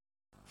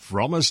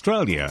From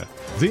Australia,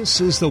 this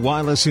is the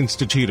Wireless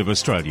Institute of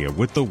Australia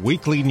with the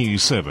weekly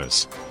news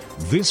service.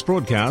 This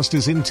broadcast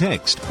is in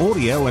text,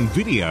 audio and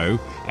video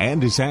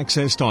and is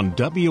accessed on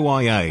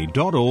wia.org.au.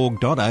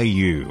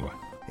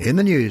 In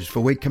the news for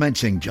week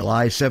commencing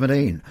July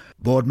 17,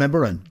 Board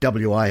Member and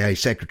WIA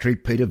Secretary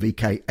Peter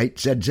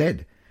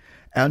VK8ZZ,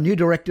 our new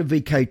Director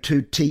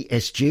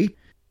VK2TSG,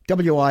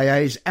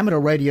 WIA's Amateur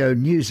Radio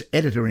News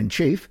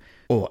Editor-in-Chief,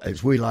 or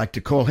as we like to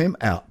call him,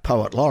 our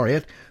Poet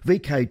Laureate,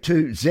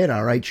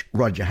 VK2ZRH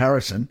Roger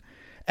Harrison,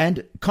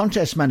 and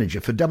Contest Manager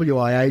for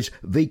WIA's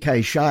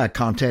VK Shire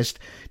Contest,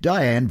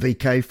 Diane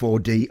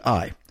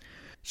VK4DI.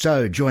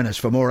 So join us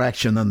for more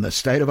action than the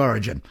State of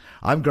Origin.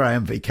 I'm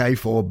Graham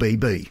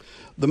VK4BB.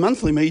 The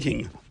monthly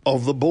meeting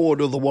of the Board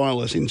of the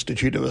Wireless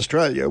Institute of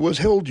Australia was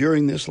held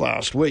during this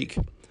last week.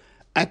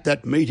 At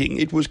that meeting,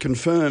 it was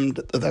confirmed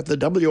that the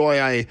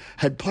WIA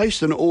had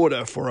placed an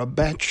order for a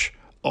batch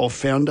of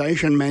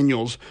foundation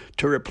manuals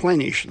to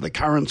replenish the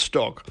current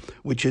stock,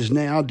 which is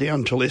now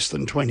down to less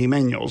than 20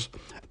 manuals.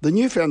 The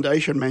new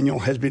foundation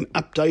manual has been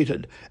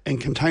updated and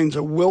contains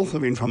a wealth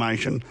of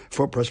information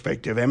for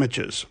prospective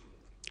amateurs.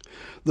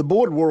 The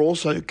board were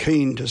also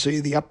keen to see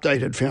the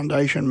updated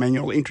foundation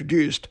manual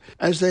introduced,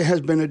 as there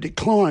has been a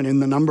decline in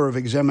the number of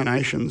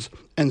examinations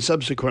and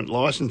subsequent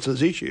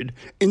licences issued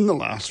in the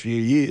last few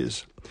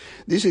years.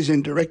 This is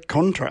in direct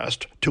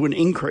contrast to an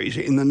increase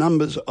in the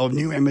numbers of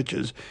new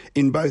amateurs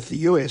in both the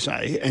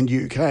USA and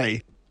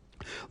UK.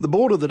 The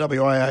board of the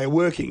WIA are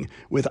working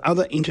with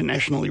other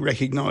internationally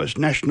recognised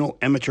national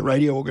amateur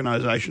radio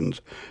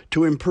organisations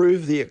to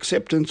improve the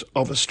acceptance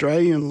of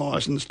Australian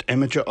licensed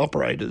amateur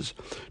operators,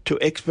 to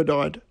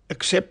expedite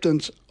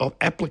acceptance of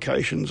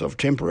applications of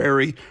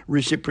temporary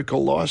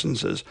reciprocal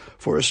licences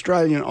for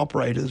Australian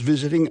operators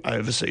visiting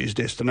overseas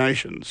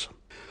destinations.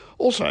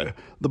 Also,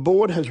 the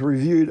board has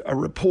reviewed a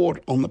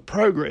report on the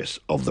progress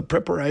of the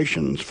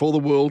preparations for the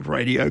World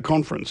Radio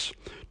Conference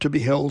to be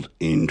held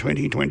in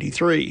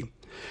 2023.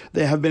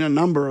 There have been a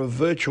number of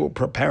virtual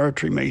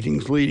preparatory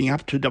meetings leading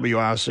up to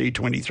WRC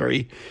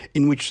 23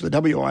 in which the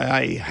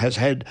WIA has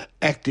had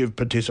active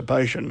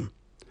participation.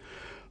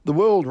 The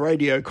World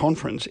Radio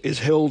Conference is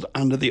held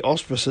under the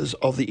auspices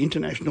of the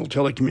International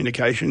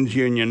Telecommunications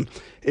Union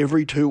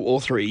every 2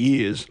 or 3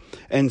 years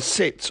and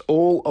sets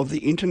all of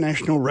the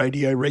international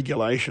radio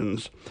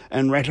regulations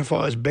and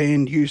ratifies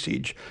band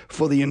usage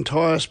for the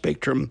entire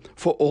spectrum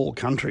for all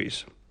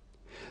countries.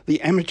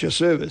 The amateur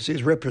service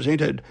is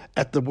represented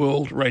at the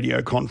World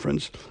Radio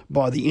Conference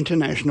by the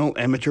International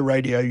Amateur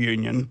Radio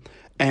Union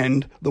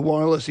and the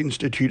Wireless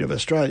Institute of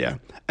Australia,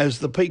 as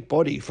the peak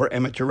body for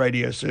amateur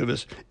radio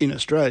service in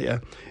Australia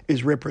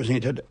is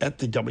represented at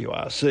the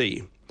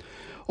WRC.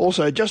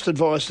 Also, just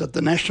advised that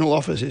the National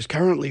Office is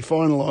currently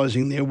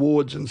finalising the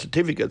awards and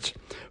certificates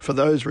for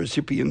those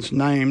recipients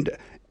named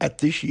at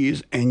this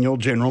year's annual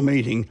general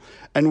meeting,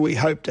 and we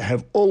hope to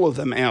have all of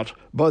them out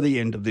by the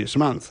end of this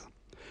month.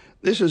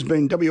 This has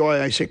been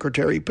WIA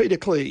Secretary Peter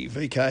Clee,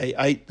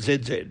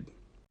 VK8ZZ.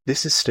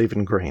 This is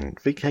Stephen Green,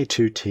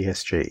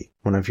 VK2TSG,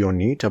 one of your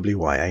new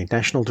WIA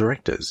National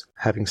Directors,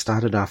 having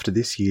started after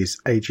this year's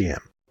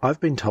AGM. I've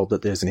been told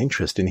that there's an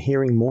interest in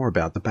hearing more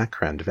about the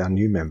background of our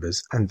new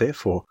members, and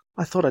therefore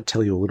I thought I'd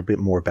tell you a little bit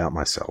more about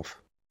myself.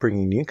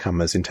 Bringing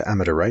newcomers into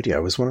amateur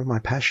radio is one of my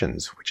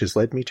passions, which has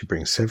led me to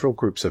bring several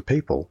groups of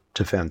people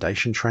to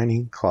foundation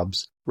training,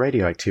 clubs,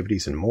 radio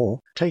activities and more,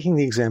 taking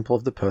the example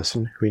of the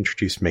person who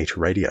introduced me to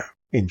radio.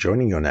 In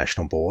joining your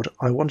national board,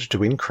 I wanted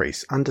to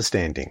increase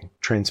understanding,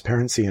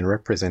 transparency and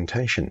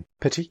representation,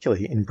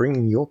 particularly in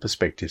bringing your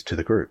perspectives to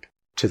the group.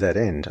 To that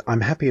end, I'm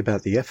happy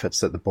about the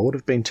efforts that the board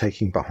have been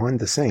taking behind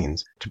the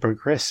scenes to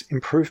progress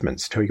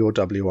improvements to your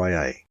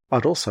WIA.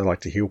 I'd also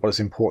like to hear what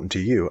is important to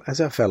you as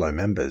our fellow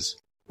members.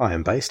 I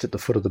am based at the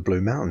foot of the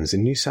Blue Mountains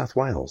in New South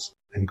Wales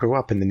and grew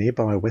up in the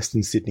nearby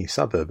Western Sydney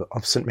suburb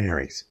of St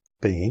Mary's.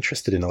 Being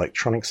interested in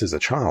electronics as a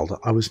child,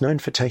 I was known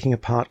for taking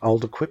apart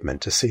old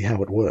equipment to see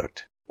how it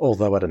worked.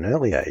 Although at an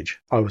early age,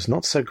 I was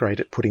not so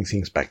great at putting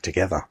things back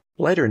together.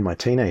 Later in my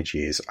teenage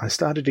years, I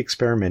started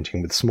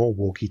experimenting with small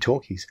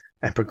walkie-talkies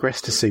and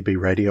progressed to CB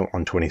radio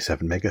on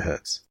 27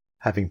 MHz.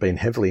 Having been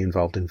heavily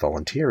involved in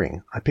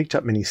volunteering, I picked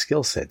up many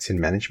skill sets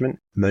in management,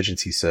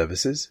 emergency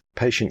services,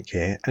 patient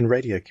care and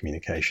radio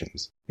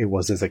communications. It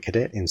was as a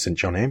cadet in St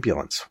John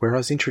Ambulance where I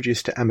was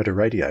introduced to amateur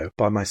radio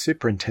by my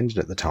superintendent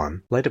at the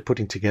time, later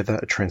putting together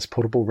a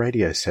transportable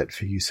radio set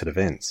for use at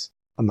events.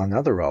 Among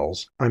other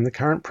roles, I'm the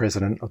current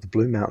president of the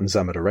Blue Mountains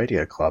Amateur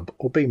Radio Club,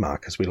 or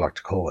BMARC as we like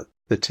to call it.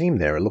 The team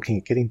there are looking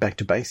at getting back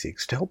to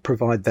basics to help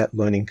provide that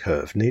learning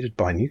curve needed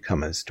by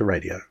newcomers to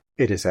radio.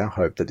 It is our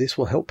hope that this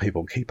will help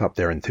people keep up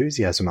their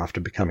enthusiasm after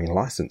becoming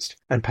licensed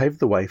and pave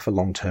the way for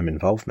long-term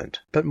involvement,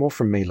 but more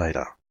from me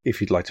later.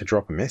 If you'd like to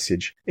drop a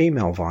message,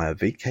 email via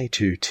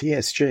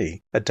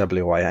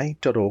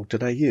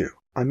vk2tsg@wia.org.au.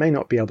 I may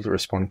not be able to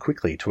respond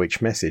quickly to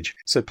each message,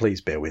 so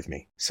please bear with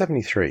me.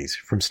 73s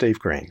from Steve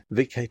Green,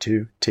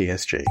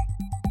 VK2TSG.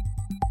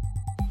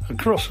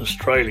 Across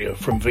Australia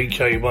from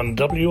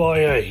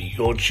VK1WIA,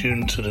 you're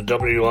tuned to the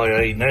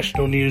WIA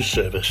National News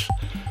Service.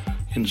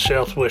 In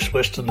southwest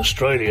Western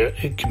Australia,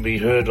 it can be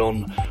heard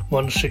on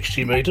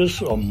 160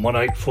 metres on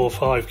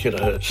 1845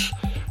 kHz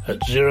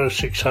at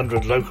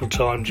 0600 local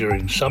time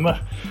during summer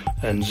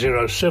and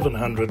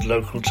 0700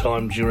 local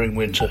time during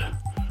winter.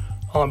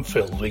 I'm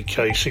Phil,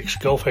 VK6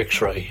 Golf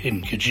X-Ray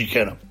in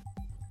Kajikana.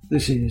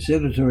 This is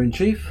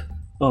Editor-in-Chief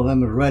of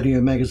Amateur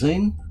Radio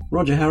Magazine,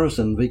 Roger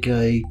Harrison,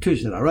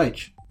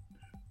 VK2ZRH.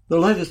 The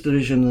latest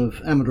edition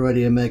of Amateur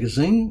Radio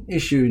Magazine,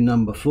 issue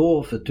number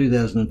 4 for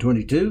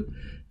 2022,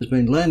 has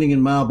been landing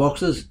in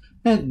mailboxes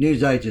and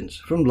newsagents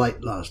from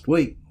late last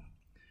week.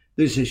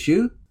 This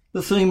issue,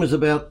 the theme is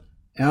about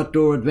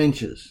outdoor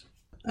adventures,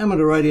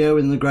 amateur radio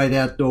in the great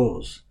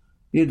outdoors,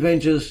 the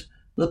adventures,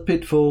 the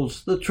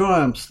pitfalls, the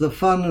triumphs, the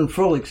fun and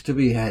frolics to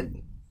be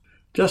had.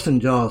 Justin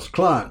Giles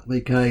Clark,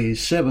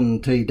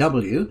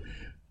 VK7TW,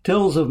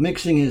 tells of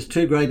mixing his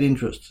two great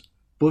interests,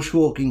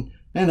 bushwalking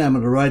and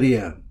amateur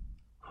radio.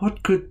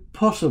 What could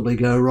possibly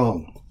go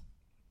wrong?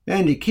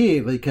 Andy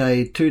Keir,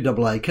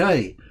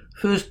 VK2AK,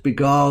 first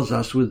beguiles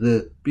us with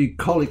the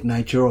bucolic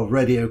nature of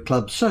radio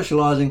club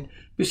socialising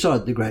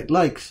beside the Great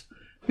Lakes,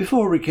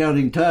 before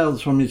recounting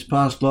tales from his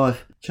past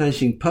life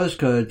chasing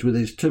postcodes with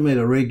his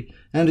 2-metre rig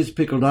and his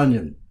pickled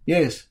onion.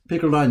 Yes,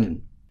 pickled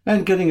onion.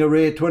 And getting a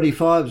rare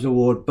 25s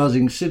award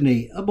buzzing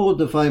Sydney aboard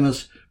the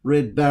famous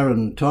Red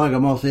Baron Tiger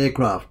Moth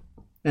aircraft.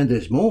 And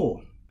there's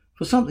more.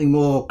 For something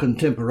more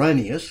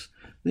contemporaneous,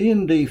 the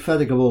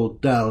indefatigable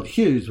Dale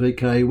Hughes,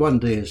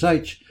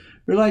 VK1DSH,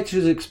 relates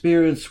his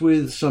experience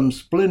with some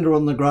splendour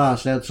on the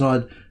grass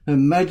outside Her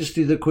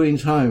Majesty the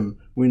Queen's home,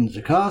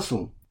 Windsor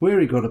Castle, where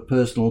he got a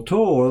personal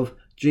tour of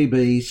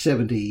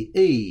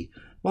GB70E,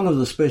 one of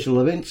the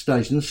special event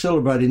stations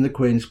celebrating the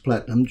Queen's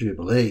Platinum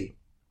Jubilee.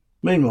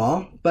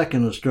 Meanwhile, back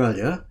in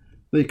Australia,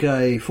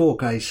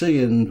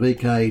 VK4KC and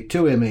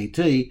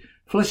VK2MET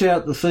flesh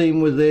out the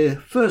theme with their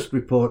first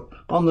report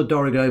on the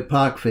Dorrigo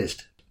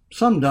Parkfest,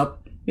 summed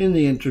up in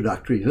the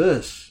introductory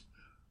verse.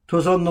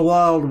 'Twas on the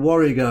wild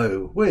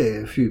Warrego,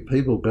 where few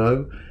people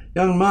go,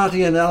 young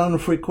Marty and Alan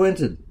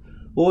frequented,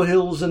 o'er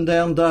hills and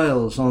down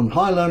dales, on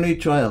high lonely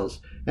trails,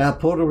 our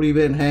Portably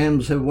Ben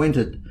Hams have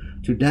wented,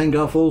 to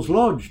Dangar Falls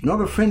Lodge,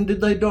 not a friend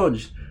did they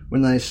dodge,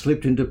 when they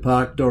slipped into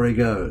Park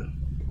Dorrigo.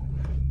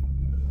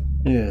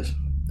 Yes.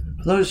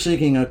 For those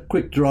seeking a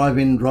quick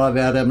drive-in,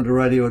 drive-out amateur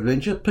radio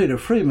adventure, Peter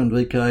Freeman,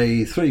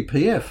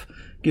 VK3PF,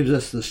 gives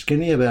us the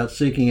skinny about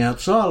seeking out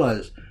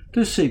silos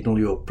to signal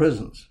your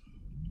presence.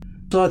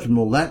 Aside from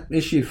all that,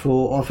 issue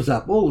 4 offers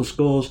up all the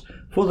scores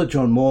for the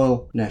John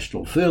Moyle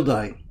National Field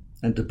Day.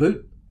 And to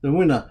boot, the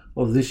winner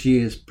of this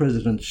year's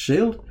President's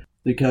Shield,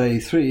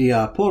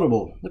 VK3ER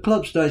Portable, the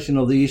club station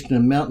of the Eastern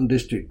and Mountain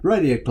District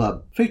Radio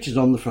Club, features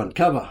on the front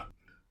cover.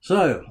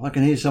 So, I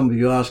can hear some of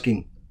you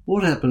asking,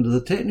 what happened to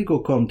the technical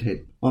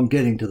content? I'm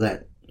getting to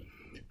that.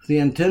 For the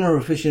antenna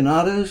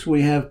aficionados,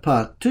 we have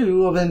part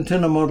 2 of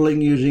antenna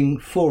modelling using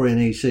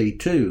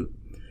 4NEC2.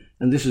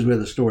 And this is where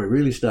the story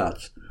really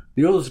starts.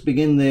 The authors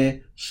begin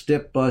their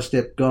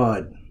step-by-step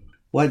guide.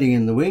 Waiting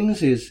in the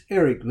wings is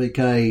Eric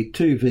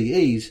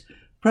VK2VE's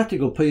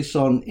practical piece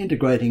on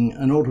integrating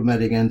an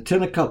automatic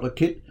antenna coupler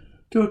kit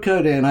to a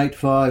Codan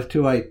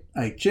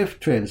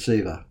 8528HF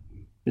transceiver.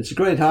 It's a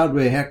great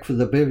hardware hack for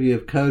the bevy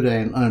of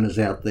Codan owners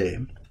out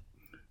there.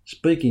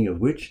 Speaking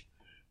of which,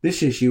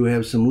 this issue we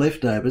have some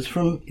leftovers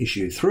from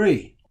issue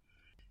 3.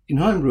 In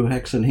Homebrew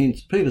Hacks and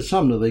Hints, Peter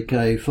Sumner,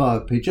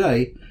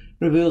 VK5PJ,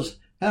 reveals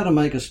how to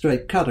make a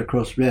straight cut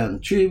across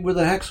round tube with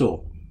a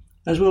hacksaw,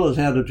 as well as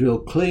how to drill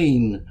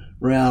clean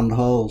round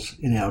holes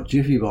in our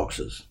jiffy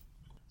boxes.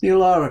 The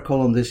Alara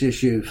column this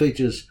issue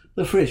features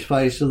the fresh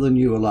face of the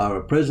new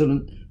Alara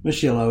president,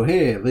 Michelle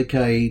O'Hare,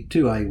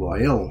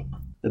 VK2AYL.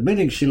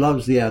 Admitting she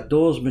loves the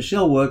outdoors,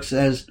 Michelle works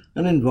as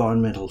an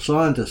environmental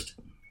scientist,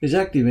 is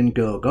active in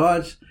Girl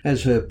Guides,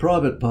 has her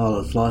private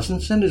pilot's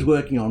licence and is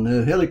working on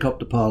her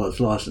helicopter pilot's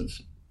licence.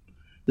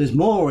 There's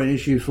more in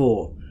issue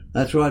 4.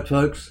 That's right,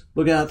 folks,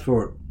 look out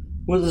for it.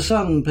 With the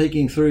sun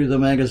peeking through the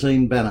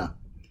magazine banner.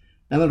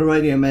 Amateur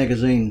Radio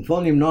Magazine,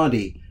 Volume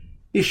 90,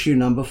 issue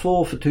number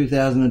 4 for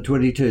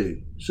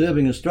 2022,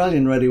 serving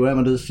Australian radio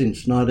amateurs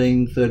since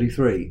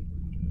 1933.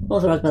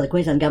 Authorised by the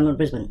Queensland Government of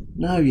Brisbane.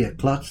 No, you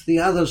klutz, the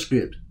other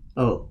script.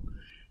 Oh,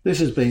 this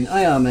has been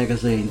AR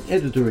Magazine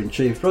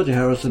Editor-in-Chief Roger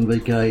Harrison,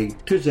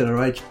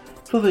 VK2ZRH,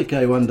 for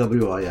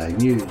VK1WIA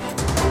News.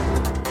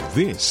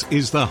 This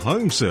is the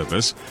home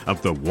service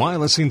of the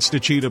Wireless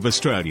Institute of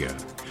Australia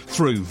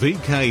through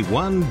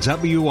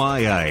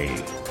VK1WIA.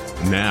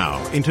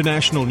 Now,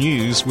 international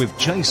news with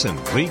Jason,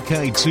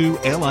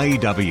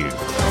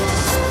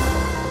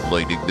 VK2LAW.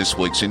 Leading this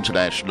week's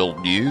international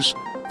news,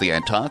 the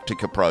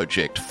Antarctica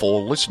Project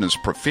for listeners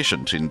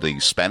proficient in the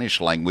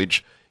Spanish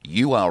language,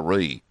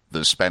 URE,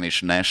 the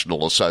Spanish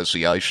National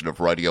Association of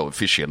Radio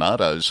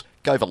Aficionados,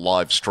 gave a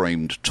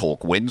live-streamed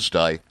talk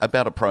Wednesday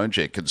about a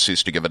project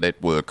consisting of a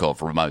network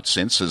of remote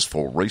sensors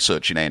for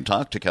research in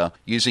Antarctica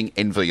using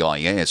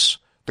NVIS,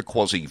 the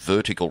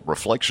quasi-vertical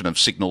reflection of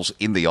signals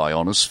in the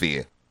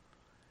ionosphere.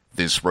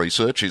 This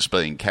research is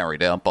being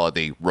carried out by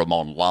the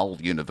Ramon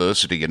Llull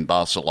University in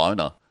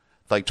Barcelona.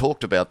 They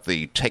talked about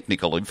the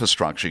technical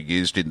infrastructure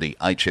used in the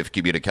HF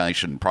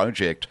communication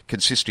project,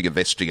 consisting of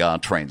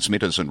SDR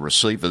transmitters and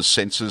receivers,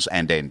 sensors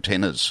and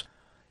antennas.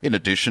 In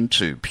addition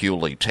to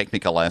purely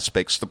technical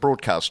aspects, the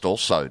broadcast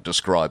also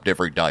described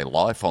everyday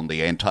life on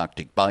the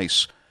Antarctic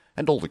base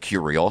and all the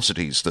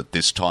curiosities that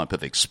this type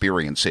of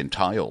experience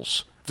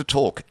entails. The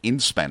talk in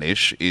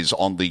Spanish is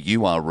on the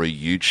URE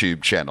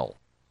YouTube channel.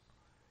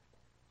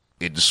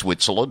 In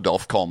Switzerland,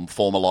 Ofcom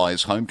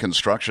formalise home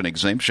construction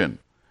exemption.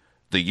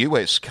 The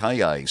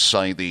USKA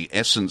say the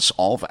essence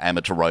of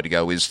amateur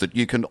radio is that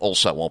you can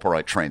also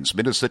operate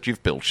transmitters that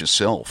you've built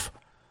yourself.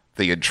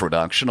 The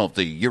introduction of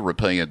the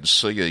European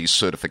CE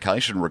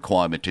certification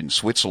requirement in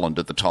Switzerland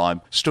at the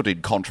time stood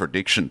in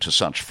contradiction to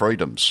such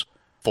freedoms.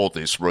 For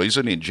this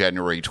reason, in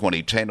January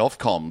 2010,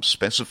 Ofcom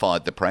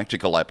specified the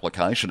practical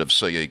application of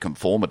CE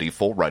conformity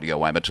for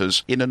radio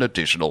amateurs in an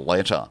additional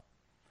letter.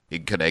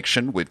 In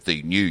connection with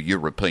the new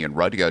European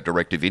Radio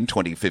Directive in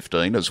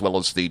 2015, as well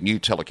as the new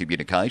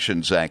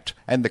Telecommunications Act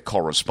and the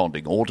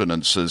corresponding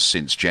ordinances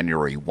since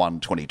January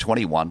 1,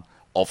 2021,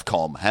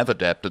 Ofcom have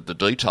adapted the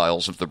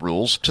details of the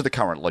rules to the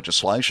current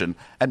legislation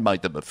and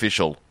made them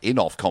official in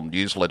Ofcom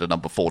Newsletter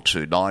number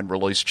 429,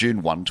 released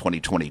June 1,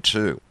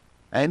 2022.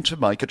 And to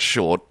make it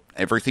short,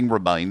 everything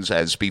remains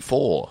as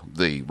before.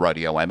 The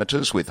radio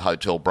amateurs with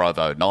Hotel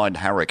Bravo 9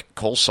 Harrick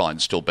call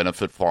signs still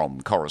benefit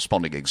from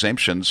corresponding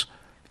exemptions.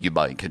 You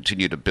may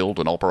continue to build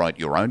and operate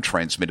your own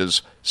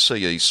transmitters.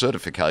 CE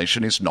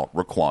certification is not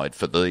required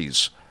for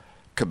these.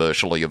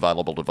 Commercially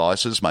available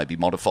devices may be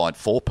modified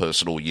for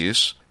personal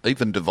use.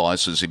 Even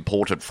devices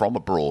imported from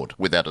abroad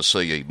without a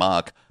CE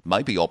mark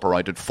may be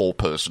operated for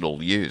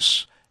personal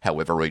use.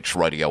 However, each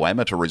radio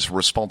amateur is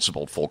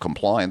responsible for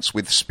compliance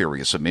with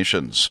spurious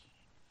emissions.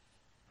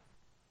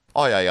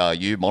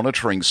 IARU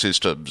Monitoring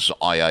Systems,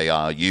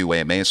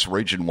 IARU-MS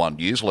Region 1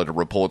 newsletter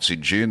reports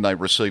in June they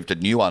received a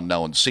new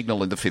unknown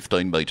signal in the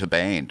 15-metre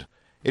band.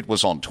 It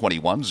was on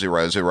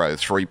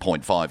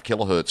 21003.5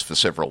 kHz for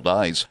several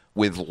days,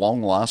 with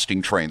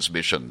long-lasting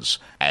transmissions,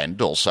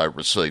 and also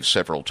received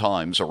several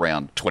times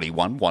around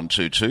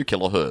 21122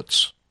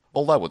 kHz.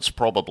 Although it's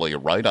probably a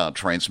radar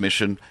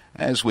transmission,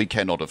 as we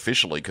cannot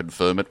officially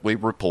confirm it, we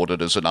report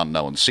it as an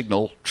unknown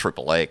signal,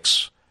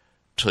 XXX.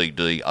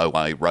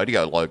 TDOA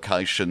radio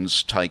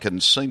locations taken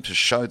seem to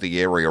show the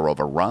area of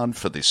Iran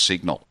for this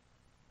signal.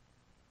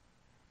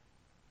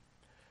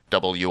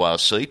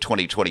 WRC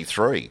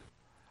 2023.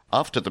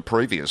 After the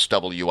previous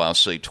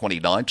WRC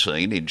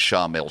 2019 in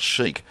Sharm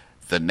el-Sheikh,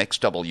 the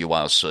next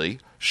WRC,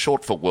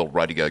 short for World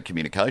Radio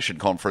Communication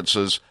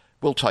Conferences,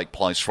 will take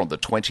place from the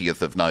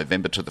 20th of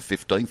November to the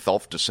 15th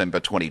of December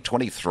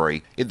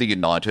 2023 in the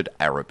United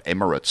Arab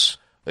Emirates,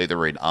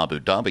 either in Abu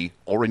Dhabi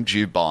or in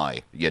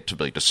Dubai, yet to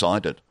be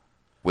decided.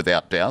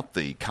 Without doubt,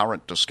 the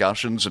current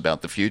discussions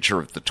about the future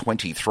of the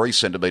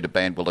 23-centimetre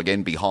band will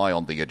again be high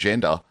on the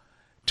agenda.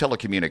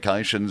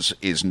 Telecommunications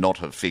is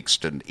not a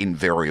fixed and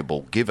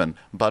invariable given,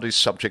 but is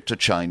subject to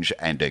change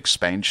and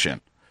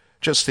expansion.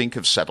 Just think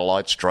of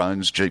satellites,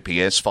 drones,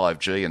 GPS,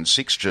 5G and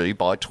 6G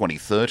by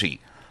 2030,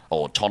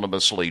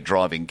 autonomously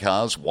driving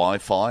cars,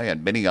 Wi-Fi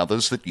and many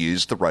others that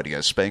use the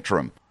radio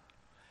spectrum.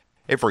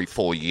 Every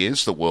 4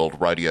 years, the World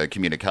Radio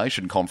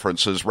Communication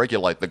Conferences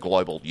regulate the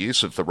global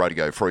use of the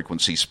radio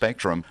frequency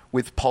spectrum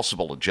with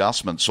possible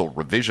adjustments or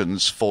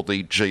revisions for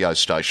the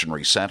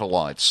geostationary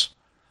satellites.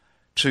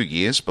 2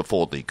 years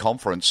before the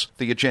conference,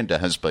 the agenda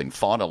has been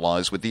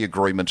finalised with the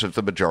agreement of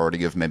the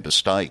majority of member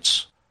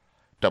states.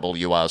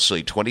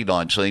 WRC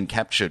 2019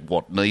 captured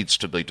what needs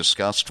to be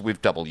discussed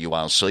with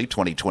WRC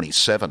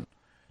 2027.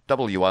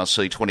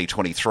 WRC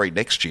 2023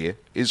 next year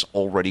is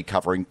already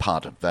covering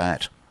part of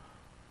that.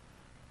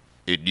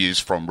 In news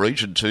from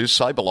Region 2,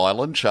 Sable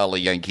Island, Charlie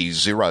Yankee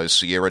 0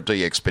 Sierra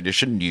D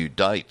Expedition new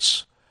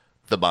dates.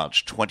 The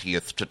March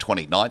 20th to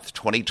 29th,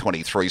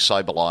 2023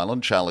 Sable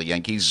Island, Charlie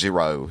Yankee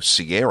 0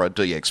 Sierra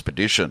D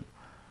Expedition.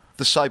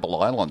 The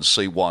Sable Island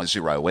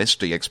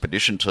CY0SD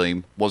expedition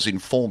team was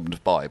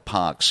informed by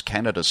Parks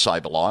Canada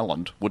Sable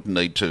Island would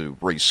need to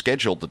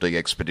reschedule the D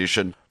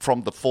expedition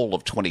from the fall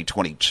of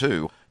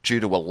 2022 due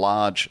to a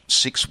large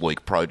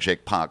 6-week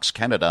project Parks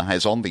Canada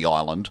has on the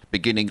island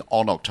beginning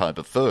on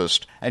October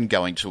 1st and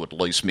going to at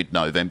least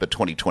mid-November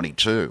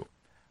 2022.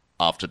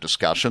 After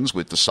discussions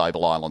with the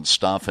Sable Island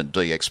staff and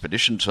D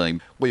expedition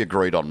team, we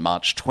agreed on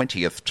March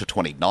 20th to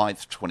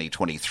 29th,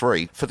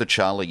 2023 for the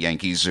Charlie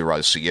Yankee 0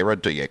 Sierra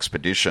D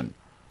expedition.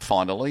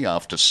 Finally,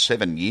 after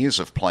 7 years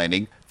of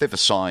planning, they've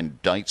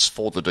assigned dates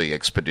for the D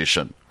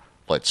expedition.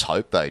 Let's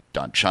hope they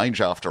don't change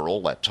after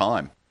all that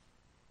time.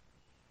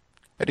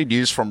 And in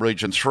news from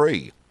Region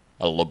 3,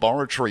 a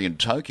laboratory in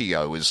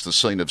Tokyo is the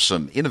scene of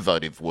some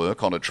innovative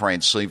work on a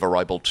transceiver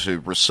able to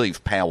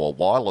receive power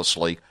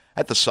wirelessly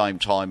at the same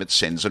time it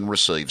sends and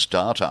receives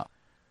data.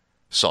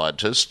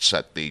 Scientists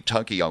at the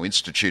Tokyo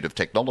Institute of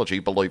Technology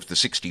believe the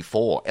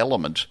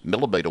 64-element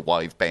millimetre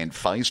wave band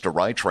phased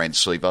array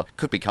transceiver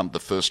could become the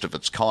first of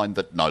its kind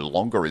that no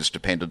longer is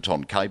dependent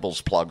on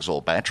cables, plugs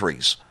or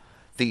batteries.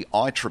 The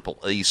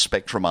IEEE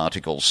Spectrum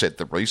article said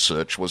the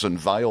research was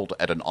unveiled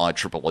at an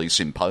IEEE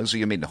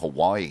symposium in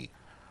Hawaii.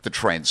 The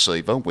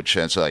transceiver, which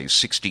has a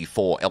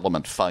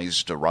 64-element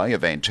phased array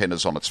of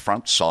antennas on its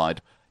front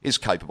side, is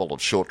capable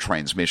of short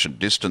transmission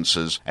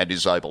distances and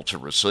is able to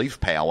receive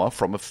power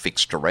from a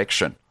fixed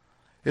direction.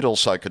 It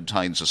also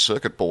contains a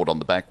circuit board on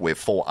the back where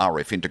 4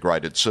 RF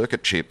integrated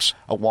circuit chips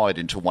are wired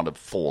into one of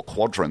 4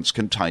 quadrants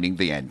containing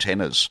the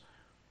antennas.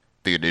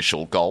 The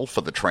initial goal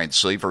for the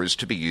transceiver is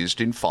to be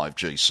used in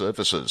 5G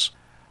services.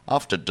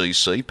 After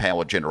DC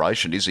power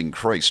generation is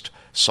increased,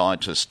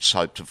 scientists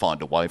hope to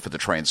find a way for the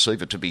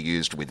transceiver to be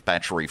used with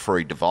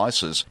battery-free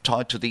devices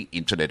tied to the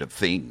Internet of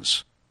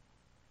Things.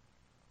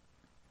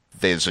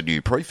 There's a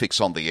new prefix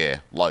on the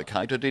air,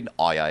 located in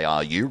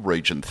IARU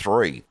Region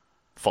 3.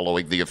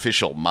 Following the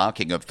official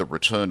marking of the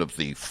return of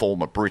the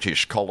former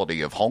British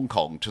colony of Hong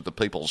Kong to the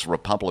People's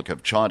Republic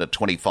of China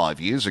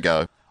 25 years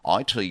ago,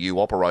 ITU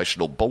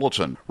Operational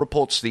Bulletin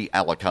reports the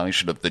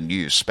allocation of the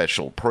new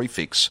special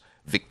prefix,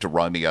 Victor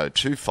Romeo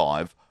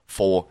 25,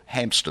 for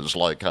hamsters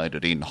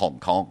located in Hong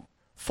Kong.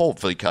 For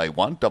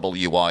VK1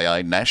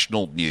 WIA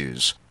National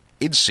News.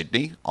 In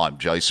Sydney, I'm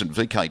Jason,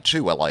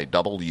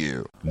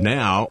 VK2LAW.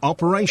 Now,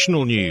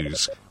 operational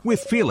news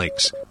with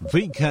Felix,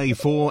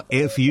 VK4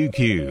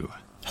 FUQ.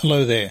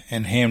 Hello there,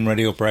 and Ham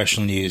Radio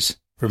Operational News.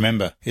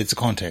 Remember, it's a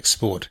contact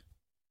sport.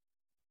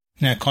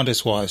 Now,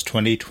 contest-wise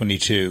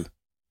 2022.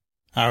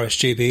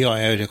 RSGB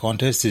IOTA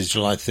contest is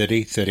July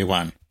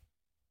 30-31.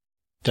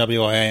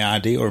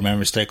 WIARD or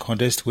Remembrance Day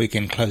contest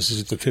weekend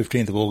closes to the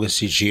 15th of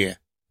August each year.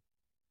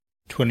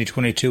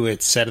 2022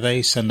 it's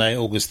Saturday, Sunday,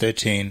 August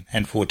 13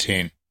 and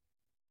 14.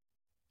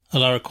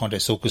 Alara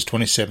contest August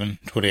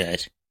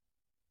 27-28.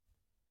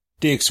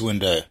 DX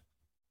window.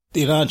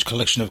 The large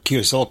collection of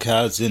QSL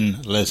cards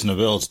in Les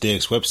Nouvelles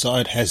DX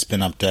website has been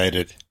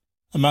updated.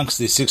 Amongst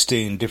the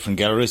 16 different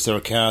galleries there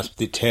are cards with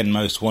the 10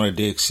 most wanted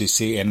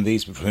DXCC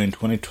entities between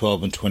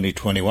 2012 and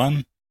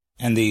 2021,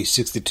 and the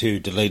 62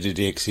 deleted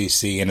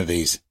DXCC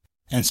entities,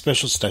 and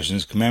special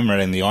stations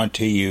commemorating the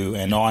ITU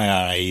and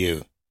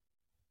IRAU.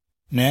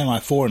 Now my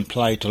 4 in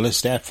play to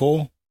list out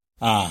for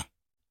are: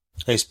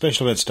 a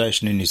special event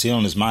station in New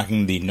Zealand is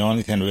marking the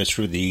 90th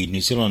anniversary of the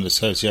New Zealand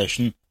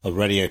Association of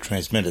Radio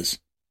Transmitters.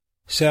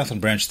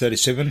 Southland Branch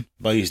 37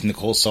 by using the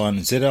call sign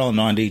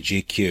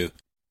ZL90GQ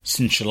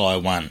since July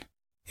 1.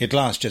 It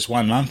lasts just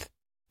 1 month,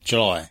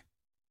 July.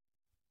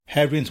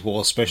 Hadrian's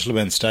Wall Special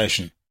Event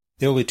Station.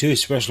 There will be 2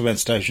 special event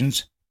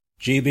stations,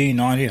 GB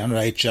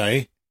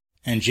 1900HJ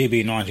and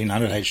GB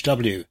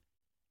 1900HW,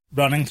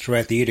 running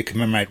throughout the year to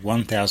commemorate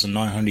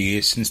 1,900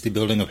 years since the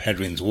building of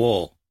Hadrian's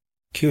Wall.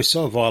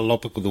 QSL via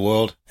Logbook of the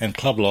World and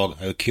Club Log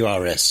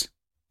OQRS.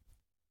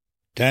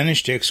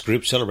 Danish DX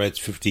Group celebrates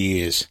 50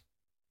 years.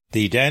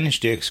 The Danish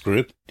DX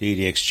Group,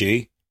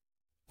 DDXG,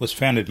 was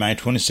founded May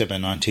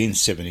 27,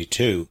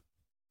 1972.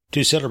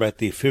 To celebrate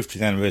the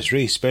 50th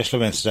anniversary, Special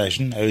Event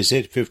Station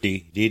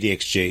OZ50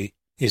 DDXG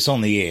is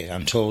on the air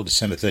until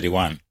December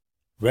 31.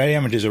 Radio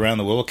amateurs around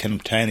the world can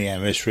obtain the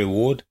anniversary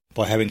award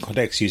by having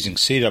contacts using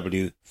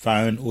CW,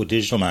 phone or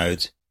digital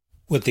modes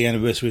with the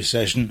anniversary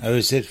station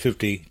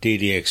OZ50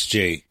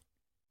 DDXG.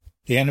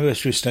 The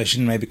anniversary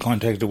station may be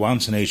contacted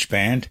once in each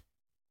band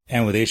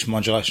and with each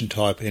modulation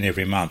type in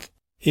every month.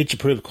 Each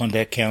approved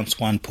contact counts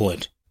 1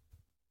 point.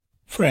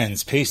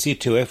 Friends,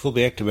 PC2F will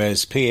be active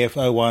as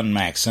PF01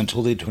 Max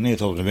until the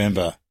 20th of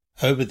November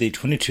over the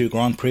 22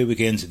 Grand Prix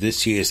weekends of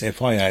this year's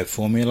FIA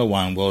Formula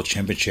 1 World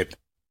Championship.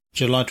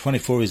 July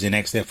 24 is the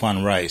next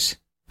F1 race,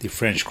 the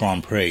French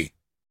Grand Prix.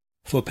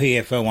 For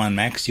PF01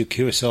 Max, your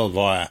QSL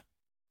via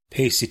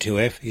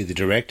PC2F either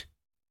direct,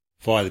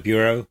 via the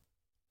Bureau,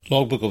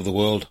 Logbook of the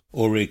World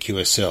or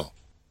ReQSL.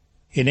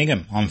 In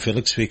Ingham, I'm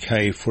Felix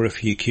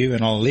VK4FUQ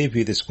and I'll leave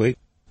you this week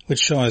with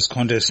Shires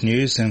Contest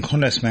News and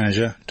Contest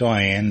Manager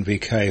Diane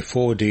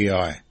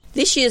VK4DI.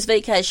 This year's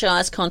VK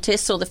Shires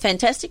contest saw the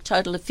fantastic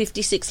total of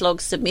 56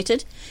 logs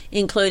submitted,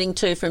 including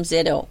 2 from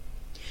ZL.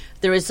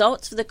 The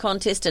results for the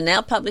contest are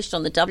now published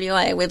on the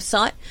WIA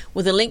website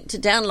with a link to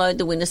download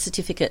the winner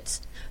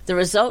certificates. The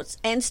results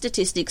and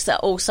statistics are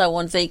also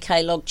on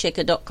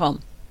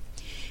vklogchecker.com.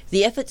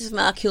 The efforts of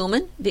Mark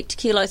Hillman, Victor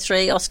Kilo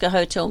 3 Oscar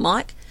Hotel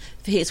Mike,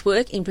 for his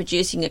work in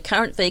producing a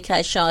current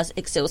VK Shires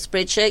Excel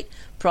spreadsheet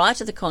prior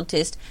to the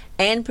contest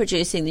and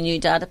producing the new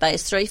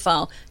Database 3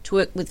 file to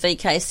work with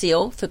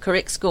VKCL for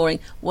correct scoring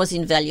was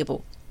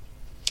invaluable.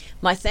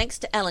 My thanks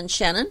to Alan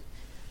Shannon,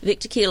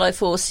 Victor Kilo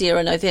 4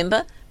 Sierra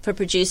November, for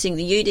producing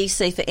the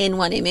UDC for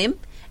N1MM,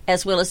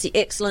 as well as the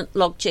excellent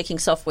log checking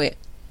software.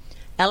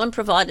 Alan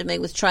provided me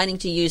with training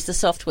to use the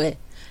software.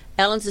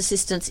 Alan's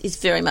assistance is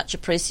very much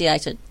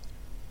appreciated.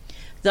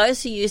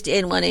 Those who used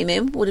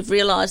N1MM would have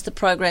realised the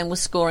program was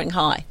scoring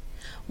high.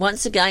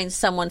 Once again,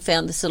 someone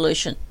found the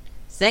solution.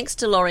 Thanks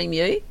to Laurie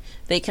Mew,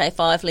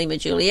 VK5 Lima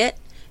Juliet,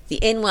 the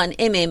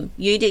N1MM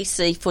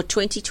UDC for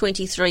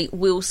 2023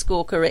 will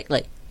score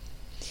correctly.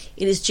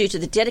 It is due to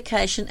the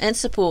dedication and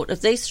support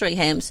of these 3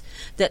 hams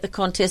that the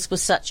contest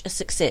was such a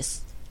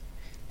success.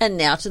 And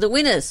now to the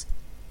winners.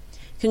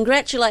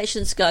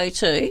 Congratulations go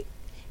to,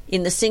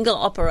 in the single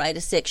operator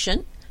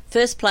section,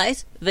 first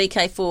place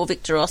VK4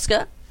 Victor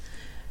Oscar,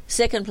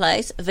 second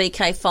place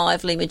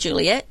VK5 Lima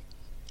Juliet,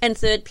 and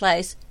third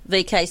place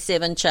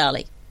VK7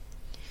 Charlie.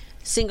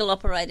 Single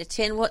operator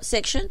 10 watt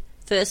section,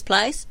 first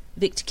place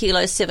Victor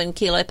Kilo 7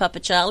 Kilo Papa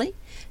Charlie,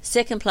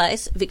 second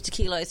place Victor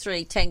Kilo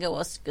 3 Tango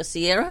Oscar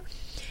Sierra,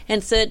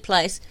 and third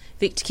place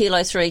Victor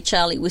Kilo 3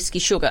 Charlie Whiskey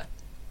Sugar.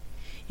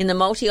 In the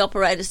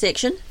multi-operator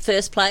section,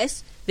 first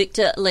place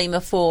Victor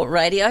Lima 4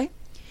 Radio,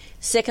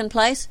 second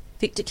place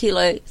Victor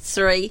Kilo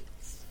 3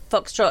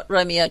 Foxtrot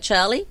Romeo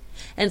Charlie,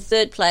 and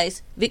third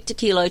place Victor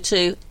Kilo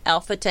 2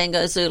 Alpha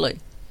Tango Zulu.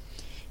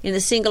 In the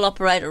single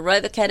operator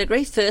rover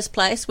category, first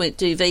place went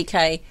to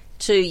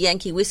VK2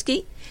 Yankee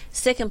Whiskey,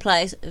 second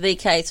place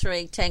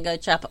VK3 Tango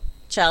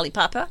Charlie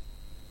Papa,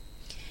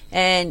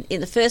 and in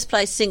the first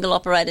place single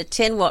operator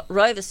 10 watt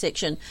rover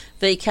section,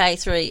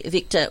 VK3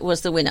 Victor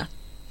was the winner.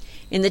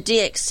 In the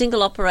DX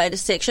single operator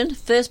section,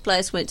 first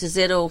place went to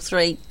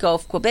ZL3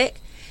 Golf Quebec,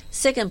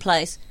 second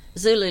place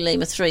Zulu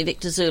Lima 3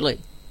 Victor Zulu.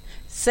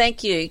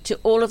 Thank you to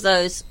all of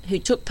those who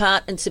took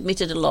part and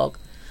submitted a log.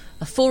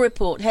 A full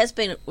report has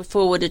been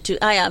forwarded to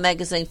AR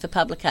Magazine for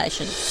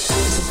publication.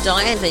 This is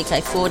Diane,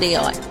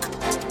 VK4DI.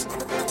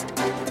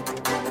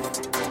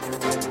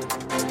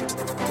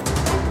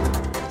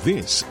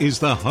 This is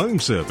the home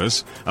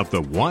service of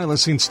the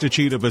Wireless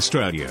Institute of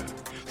Australia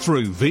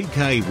through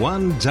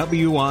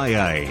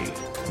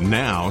VK1WIA.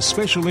 Now,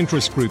 special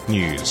interest group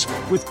news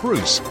with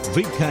Bruce,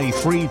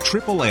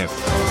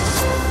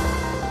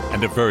 VK3FFF.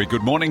 And a very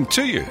good morning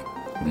to you.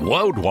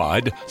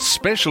 Worldwide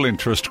special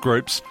interest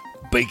groups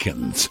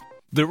Beacons.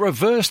 The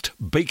reversed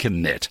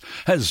beacon net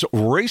has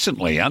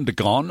recently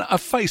undergone a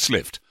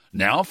facelift,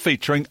 now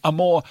featuring a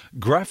more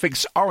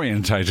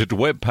graphics-orientated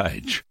web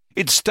page.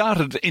 It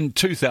started in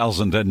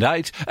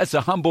 2008 as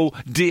a humble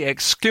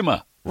DX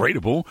skimmer,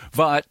 readable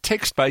via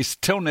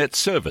text-based Telnet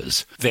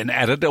servers, then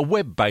added a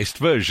web-based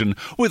version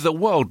with a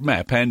world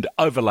map and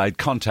overlaid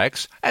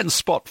contacts and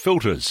spot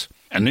filters.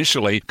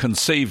 Initially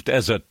conceived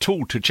as a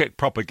tool to check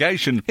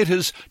propagation, it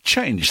has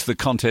changed the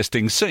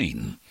contesting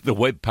scene. The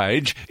web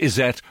page is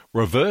at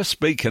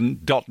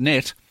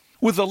reversebeacon.net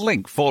with a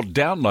link for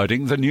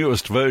downloading the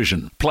newest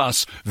version,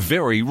 plus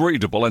very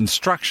readable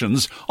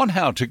instructions on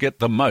how to get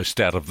the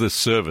most out of this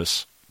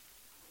service.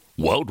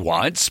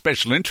 Worldwide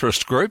special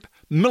interest group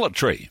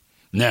Military.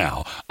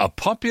 Now, a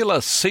popular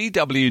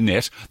CW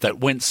net that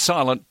went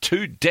silent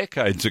 2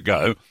 decades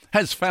ago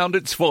has found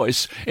its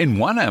voice in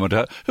one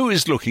amateur who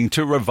is looking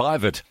to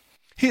revive it.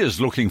 He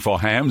is looking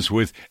for hams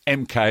with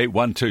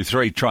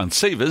MK123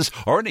 transceivers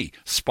or any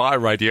spy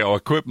radio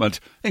equipment,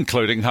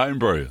 including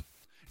homebrew.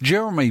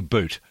 Jeremy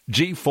Boot,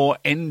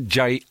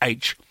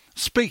 G4NJH,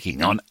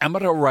 speaking on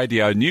Amateur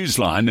Radio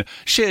Newsline,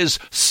 shares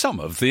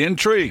some of the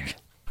intrigue.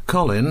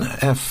 Colin,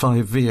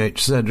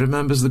 F5VHZ,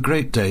 remembers the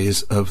great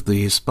days of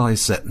the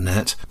SpySet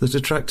net that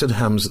attracted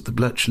hams at the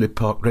Bletchley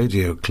Park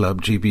Radio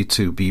Club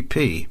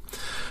GB2BP.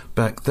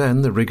 Back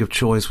then, the rig of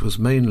choice was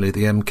mainly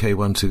the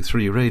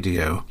MK123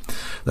 radio.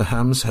 The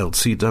hams held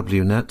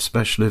CWNet,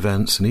 special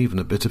events, and even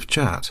a bit of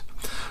chat.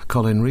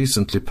 Colin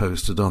recently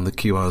posted on the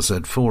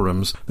QRZ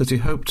forums that he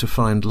hoped to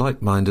find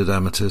like-minded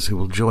amateurs who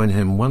will join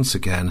him once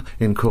again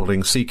in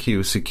calling CQ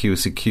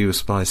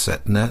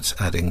SpySet net,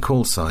 adding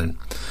call sign.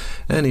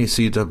 Any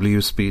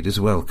CW speed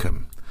is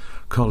welcome.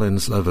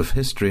 Colin's love of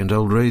history and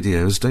old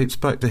radios dates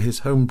back to his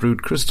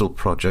homebrewed crystal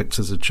projects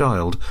as a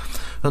child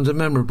and a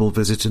memorable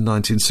visit in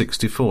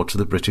 1964 to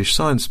the British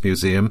Science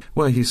Museum,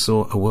 where he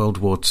saw a World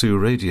War II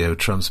radio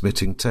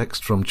transmitting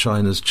text from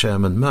China's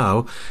Chairman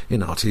Mao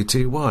in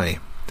RTTY.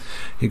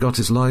 He got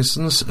his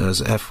licence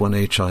as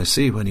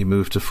F1HIC when he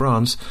moved to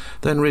France,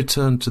 then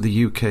returned to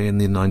the UK in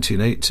the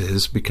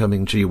 1980s,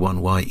 becoming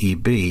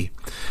G1YEB.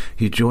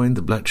 He joined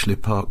the Bletchley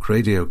Park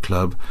Radio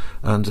Club,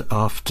 and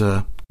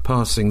after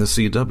passing the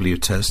CW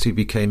test, he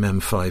became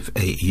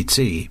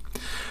M5AET.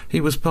 He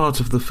was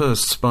part of the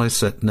first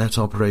SpySet net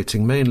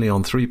operating mainly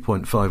on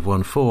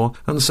 3.514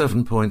 and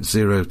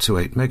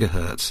 7.028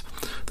 MHz.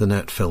 The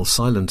net fell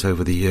silent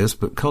over the years,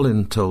 but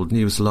Colin told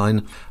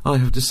Newsline, "I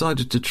have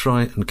decided to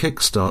try and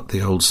kickstart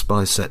the old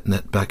SpySet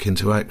net back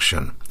into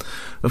action.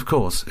 Of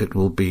course, it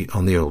will be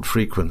on the old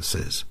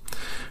frequencies."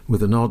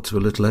 With a nod to a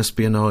little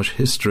espionage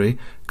history,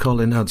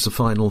 Colin adds a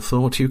final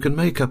thought: you can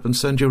make up and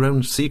send your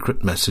own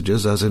secret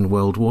messages as in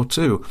World War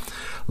II,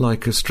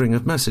 like a string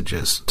of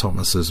messages.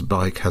 Thomas's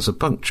bike has a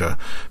puncture.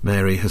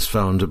 Mary has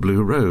found a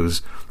blue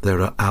rose.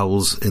 There are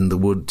owls in the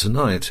wood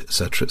tonight,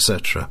 etc.,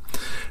 etc.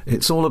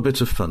 It's all a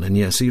bit of fun and,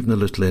 yes, even a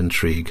little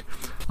intrigue.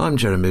 I'm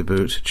Jeremy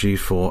Boot,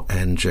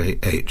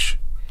 G4NJH.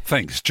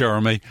 Thanks,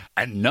 Jeremy.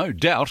 And no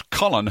doubt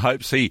Colin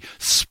hopes he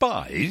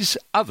spies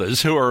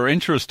others who are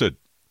interested.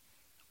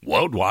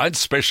 Worldwide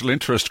special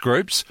interest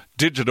groups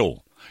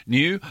Digital.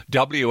 New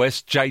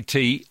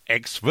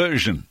WSJT-X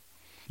version.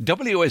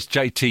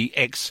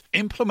 WSJT-X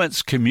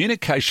implements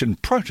communication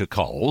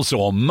protocols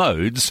or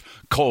modes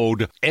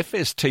called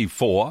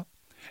FST4,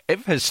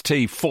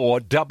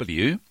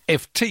 FST4W,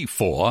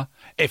 FT4,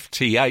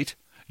 FT8,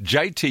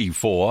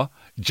 JT4,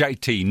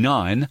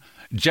 JT9,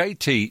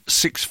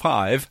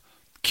 JT65,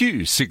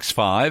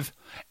 Q65,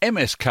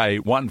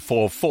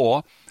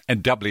 MSK144,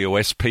 and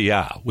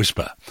WSPR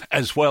Whisper,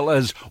 as well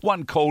as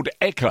one called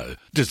Echo,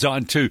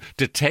 designed to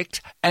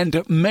detect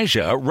and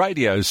measure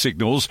radio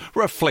signals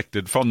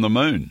reflected from the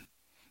moon.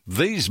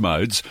 These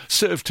modes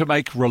serve to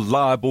make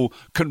reliable,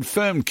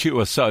 confirmed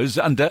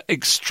QSOs under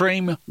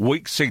extreme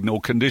weak signal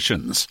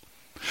conditions.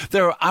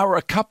 There are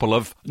a couple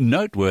of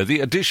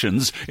noteworthy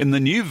additions in the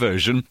new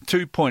version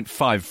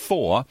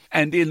 2.54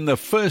 and in the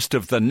first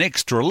of the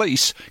next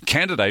release,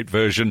 candidate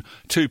version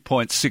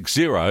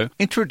 2.60,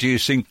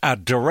 introducing a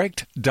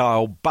direct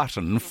dial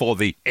button for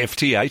the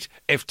FT8,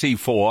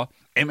 FT4,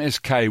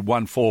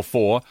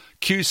 MSK144,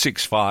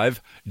 Q65,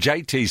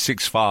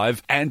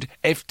 JT65 and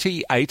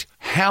FT8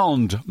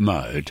 Hound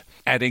mode,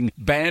 adding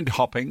band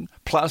hopping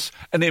plus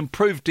an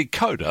improved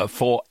decoder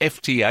for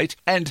FT8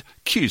 and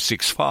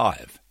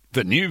Q65.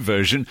 The new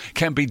version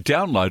can be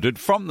downloaded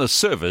from the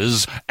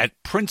servers at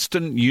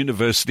Princeton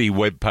University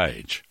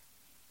webpage.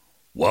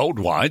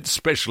 Worldwide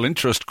Special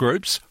Interest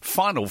Groups,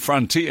 Final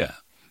Frontier,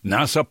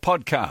 NASA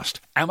Podcast,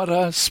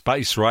 Amateur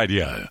Space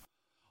Radio.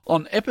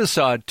 On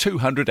episode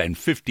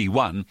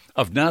 251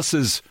 of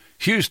NASA's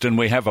Houston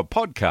We Have a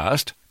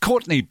Podcast,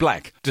 Courtney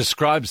Black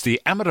describes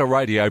the amateur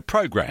radio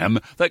program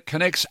that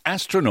connects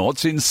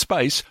astronauts in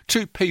space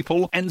to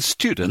people and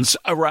students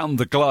around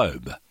the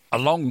globe.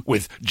 Along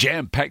with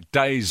jam-packed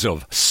days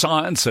of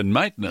science and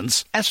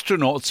maintenance,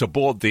 astronauts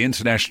aboard the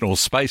International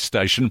Space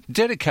Station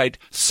dedicate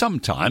some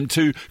time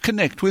to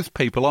connect with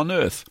people on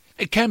Earth.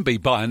 It can be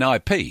by an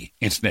IP,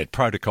 Internet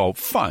Protocol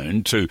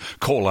phone to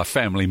call a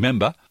family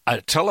member,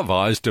 a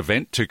televised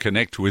event to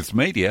connect with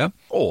media,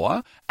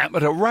 or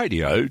amateur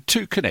radio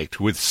to connect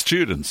with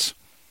students.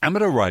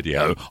 Amateur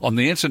radio on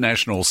the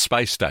International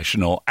Space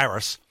Station, or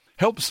ARISS,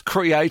 helps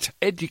create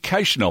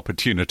education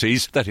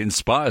opportunities that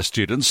inspire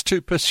students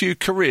to pursue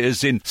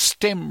careers in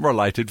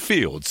STEM-related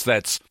fields,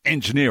 that's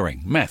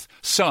engineering, math,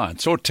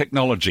 science or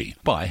technology,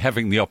 by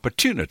having the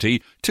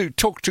opportunity to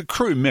talk to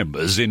crew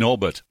members in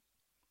orbit.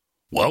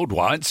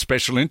 Worldwide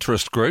Special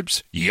Interest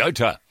Groups,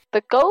 YOTA.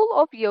 The goal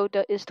of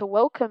YOTA is to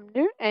welcome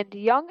new and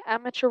young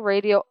amateur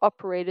radio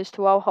operators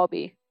to our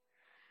hobby.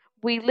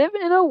 We live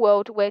in a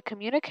world where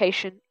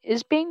communication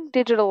is being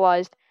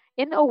digitalized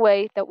in a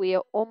way that we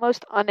are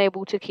almost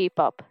unable to keep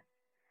up.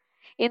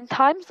 In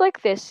times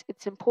like this,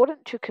 it's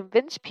important to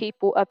convince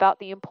people about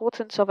the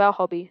importance of our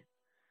hobby.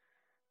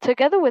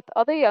 Together with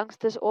other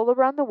youngsters all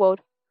around the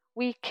world,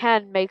 we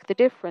can make the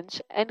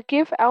difference and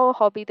give our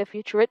hobby the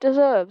future it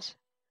deserves.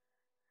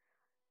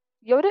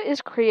 YOTA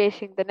is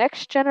creating the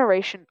next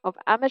generation of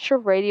amateur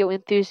radio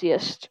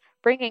enthusiasts,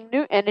 bringing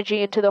new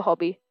energy into the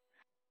hobby.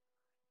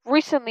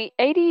 Recently,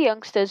 80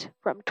 youngsters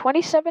from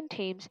 27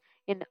 teams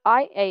in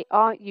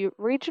IARU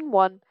Region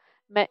 1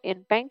 met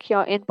in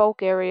Bankia in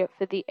Bulgaria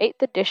for the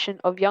 8th edition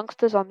of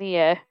Youngsters on the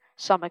Air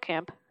summer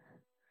camp.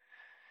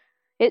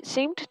 It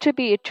seemed to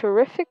be a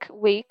terrific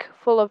week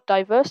full of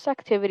diverse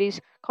activities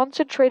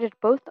concentrated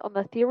both on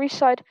the theory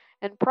side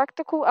and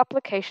practical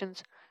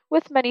applications,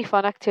 with many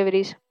fun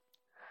activities.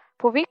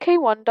 For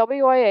VK1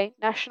 WIA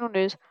National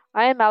News,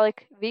 I am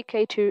Alec,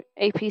 VK2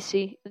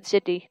 APC in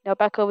Sydney. Now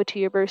back over to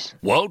you, Bruce.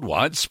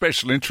 Worldwide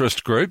Special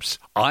Interest Groups,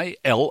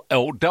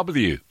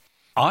 ILLW.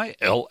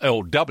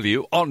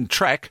 ILLW on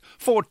track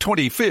for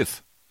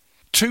 25th.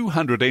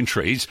 200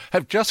 entries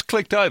have just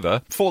clicked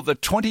over for the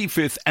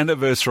 25th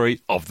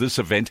anniversary of this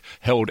event,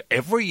 held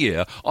every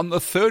year on the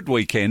third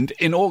weekend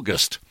in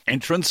August.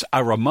 Entrants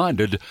are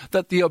reminded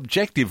that the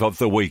objective of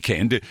the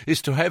weekend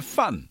is to have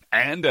fun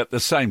and at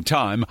the same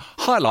time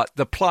highlight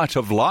the plight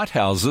of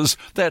lighthouses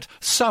that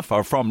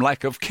suffer from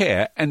lack of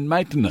care and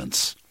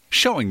maintenance.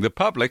 Showing the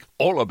public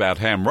all about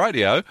ham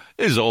radio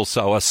is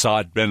also a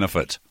side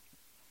benefit.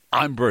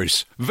 I'm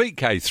Bruce,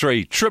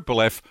 VK3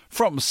 FFF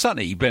from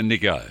sunny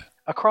Bendigo.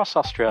 Across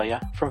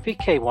Australia, from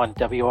VK1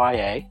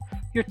 WIA,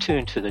 you're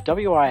tuned to the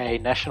WIA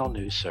National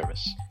News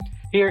Service.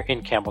 Here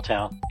in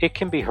Campbelltown, it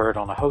can be heard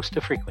on a host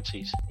of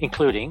frequencies,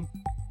 including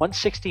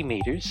 160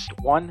 meters,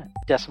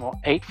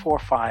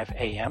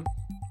 1.845 AM,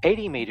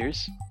 80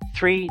 meters,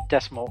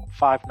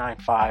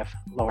 3.595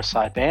 lower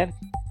sideband,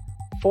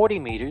 40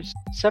 meters,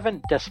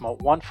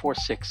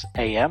 7.146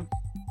 AM,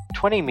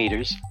 20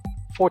 meters,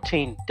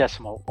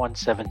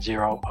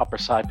 14.170 upper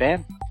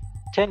sideband,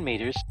 10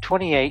 meters,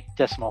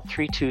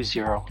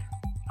 28.320.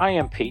 I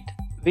am Pete,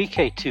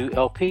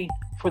 VK2LP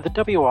for the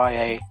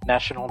WIA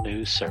National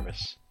News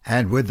Service.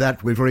 And with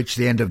that, we've reached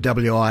the end of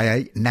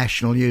WIA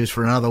National News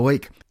for another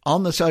week.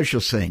 On the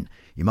social scene,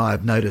 you might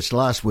have noticed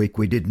last week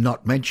we did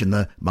not mention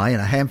the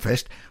Maena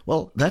Hamfest.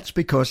 Well, that's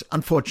because,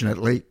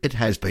 unfortunately, it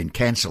has been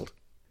cancelled.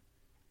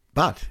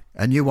 But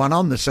a new one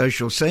on the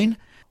social scene,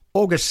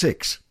 August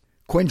 6,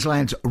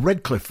 Queensland's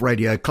Redcliffe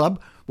Radio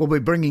Club will be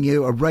bringing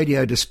you a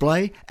radio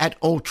display at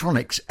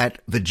Alltronics at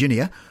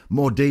Virginia.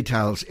 More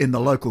details in the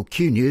local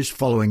Q News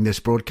following this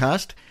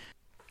broadcast.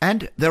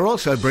 And they're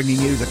also bringing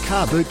you the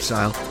car boot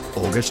sale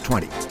August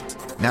 20.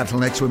 Now till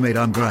next we meet,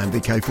 I'm Graham,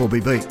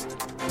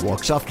 VK4BB.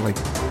 Walk softly.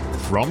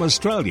 From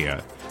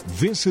Australia,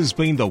 this has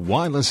been the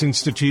Wireless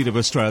Institute of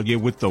Australia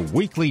with the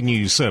weekly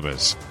news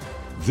service.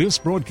 This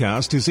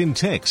broadcast is in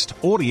text,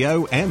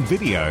 audio and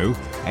video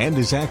and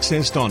is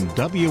accessed on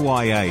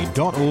wia.org.au.